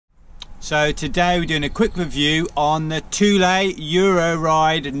So today we're doing a quick review on the Thule Euro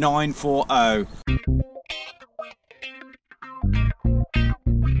Ride 940.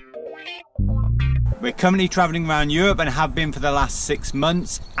 We're currently travelling around Europe and have been for the last 6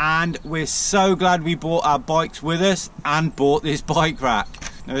 months, and we're so glad we brought our bikes with us and bought this bike rack.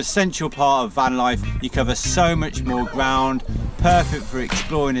 An essential part of van life. You cover so much more ground, perfect for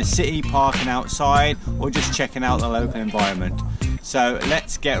exploring a city, parking outside, or just checking out the local environment. So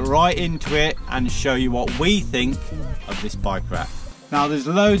let's get right into it and show you what we think of this bike rack. Now there's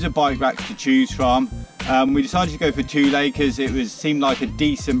loads of bike racks to choose from. We decided to go for Thule because it seemed like a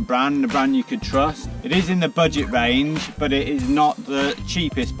decent brand, a brand you could trust. It is in the budget range, but it is not the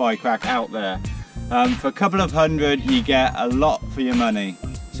cheapest bike rack out there. For a couple of hundred you get a lot for your money.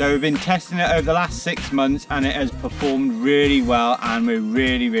 So we've been testing it over the last 6 months and it has performed really well, and we're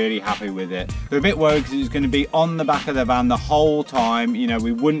really happy with it. We're a bit worried because it's going to be on the back of the van the whole time. You know,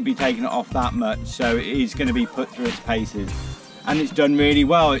 we wouldn't be taking it off that much, so it is going to be put through its paces. And it's done really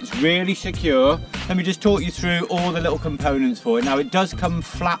well. It's really secure. Let me just talk you through all the little components for it. Now it does come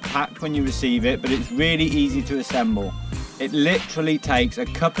flat packed when you receive it, but it's really easy to assemble. It literally takes a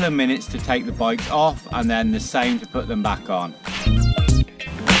couple of minutes to take the bikes off and then the same to put them back on.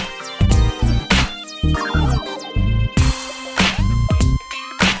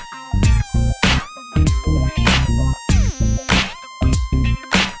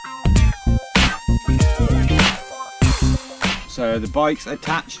 So the bike's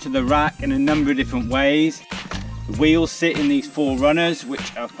attached to the rack in a number of different ways. The wheels sit in these 4 runners,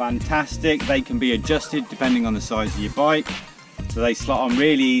 which are fantastic. They can be adjusted depending on the size of your bike. So they slot on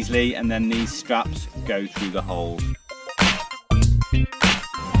really easily, and then these straps go through the holes.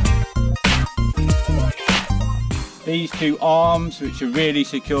 These 2 arms, which are really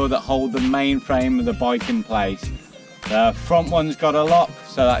secure, that hold the main frame of the bike in place. The front one's got a lock,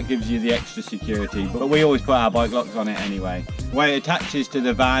 so that gives you the extra security, but we always put our bike locks on it anyway. The way it attaches to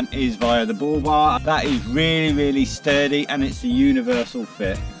the van is via the bull bar. That is really sturdy, and it's a universal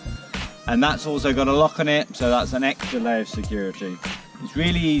fit. And that's also got a lock on it, so that's an extra layer of security. It's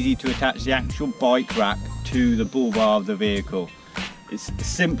really easy to attach the actual bike rack to the bull bar of the vehicle. It's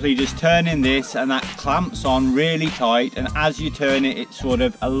simply just turning this and that clamps on really tight, and as you turn it, it sort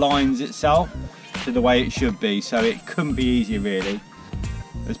of aligns itself to the way it should be, so it couldn't be easier really.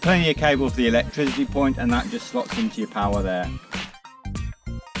 There's plenty of cable for the electricity point, and that just slots into your power there.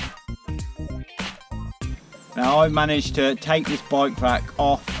 Now I've managed to take this bike rack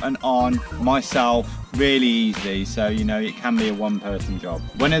off and on myself really easily, so you know it can be a one-person job.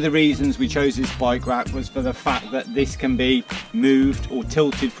 One of the reasons we chose this bike rack was for the fact that this can be moved or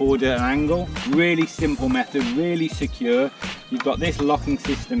tilted forward at an angle. Really simple method, really secure. You've got this locking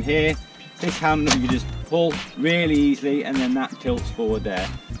system here. This handle you just pull really easily, and then that tilts forward there.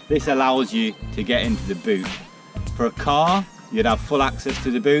 This allows you to get into the boot. For a car, you'd have full access to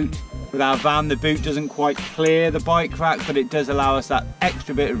the boot. With our van, the boot doesn't quite clear the bike rack, but it does allow us that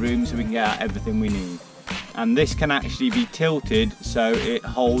extra bit of room so we can get out everything we need. And this can actually be tilted so it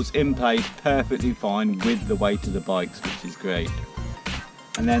holds in place perfectly fine with the weight of the bikes, which is great.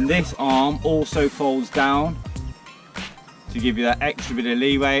 And then this arm also folds down to give you that extra bit of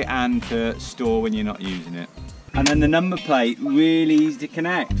leeway and to store when you're not using it. And then the number plate, really easy to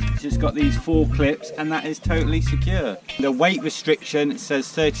connect. It's just got these 4 clips, and that is totally secure. The weight restriction says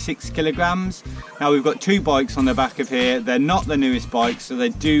 36 kilograms. Now we've got 2 bikes on the back of here. They're not the newest bikes, so they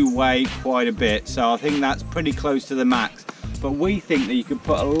do weigh quite a bit. So I think that's pretty close to the max. But we think that you could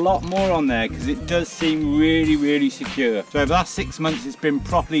put a lot more on there because it does seem really secure. So over the last 6 months it's been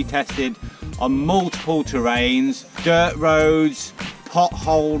properly tested on multiple terrains, dirt roads,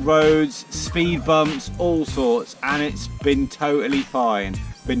 pothole roads, speed bumps, all sorts, and it's been totally fine.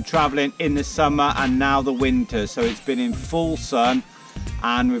 Been travelling in the summer and now the winter, so it's been in full sun,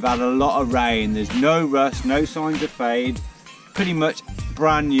 and we've had a lot of rain. There's no rust, no signs of fade, pretty much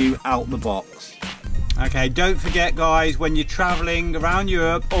brand new out the box. Okay, don't forget guys, when you're travelling around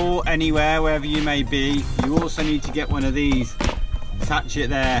Europe or anywhere, wherever you may be, you also need to get one of these. Attach it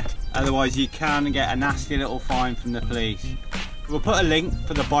there, otherwise you can get a nasty little fine from the police. We'll put a link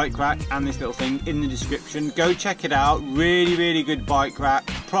for the bike rack and this little thing in the description. Go check it out. Really good bike rack,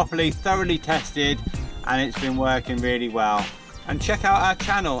 properly, thoroughly tested, and it's been working really well. And check out our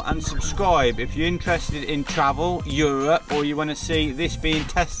channel and subscribe if you're interested in travel, Europe, or you want to see this being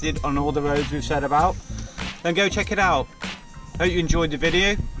tested on all the roads we've said about. Then go check it out. Hope you enjoyed the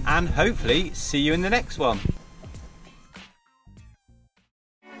video, and hopefully see you in the next one.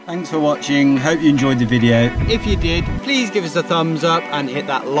 Thanks for watching, hope you enjoyed the video. If you did, please give us a thumbs up and hit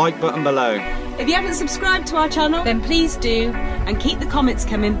that like button below. If you haven't subscribed to our channel, then please do, and keep the comments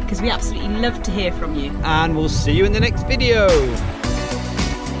coming because we absolutely love to hear from you. And we'll see you in the next video.